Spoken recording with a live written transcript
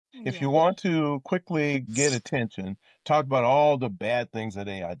If Yeah. you want to quickly get attention, talk about all the bad things that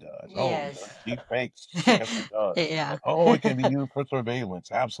AI does. Oh, it does Yes. deep fakes. Yes, it does. Yeah. Oh, it can be used for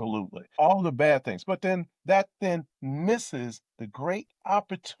surveillance. Absolutely. All the bad things. But then that then misses the great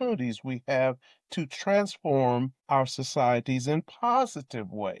opportunities we have to transform our societies in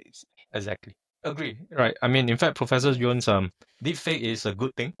positive ways. Exactly. Agree. Right. I mean, in fact, Professor Yuan's deepfake is a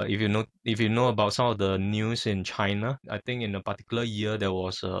good thing. If you know about some of the news in China, I think in a particular year there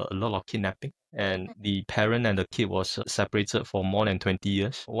was a lot of kidnapping, and the parent and the kid was separated for more than 20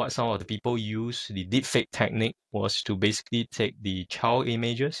 years. What some of the people use the deepfake technique was to basically take the child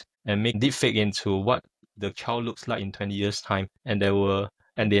images and make deepfake into what the child looks like in 20 years time, and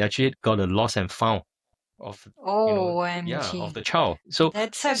they actually got a lost and found of of OMG. the child. So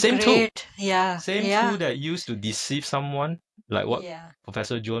That's a same tool, great, yeah, same tool yeah, that used to deceive someone, like what yeah.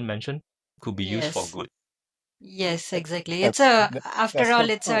 Professor Joan mentioned, could be used for Yes. good. Yes, exactly. That, It's a, that after that's all, so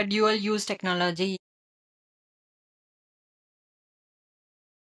it's a true. dual use technology.